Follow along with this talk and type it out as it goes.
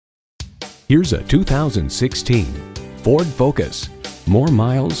Here's a 2016 Ford Focus. More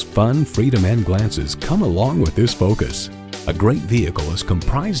miles, fun, freedom, and glances come along with this Focus. A great vehicle is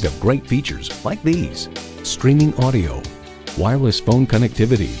comprised of great features like these: streaming audio, wireless phone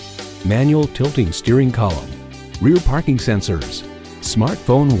connectivity, manual tilting steering column, rear parking sensors,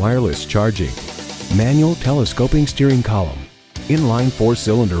 smartphone wireless charging, manual telescoping steering column, inline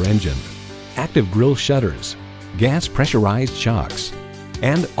 4-cylinder engine, active grille shutters, gas pressurized shocks,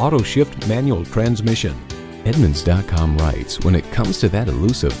 and auto shift manual transmission. Edmunds.com writes, when it comes to that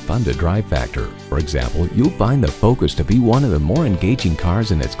elusive fun-to-drive factor, for example, you'll find the Focus to be one of the more engaging cars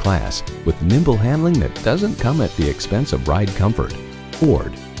in its class, with nimble handling that doesn't come at the expense of ride comfort.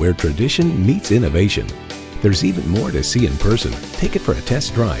 Ford, where tradition meets innovation. There's even more to see in person. Take it for a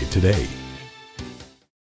test drive today.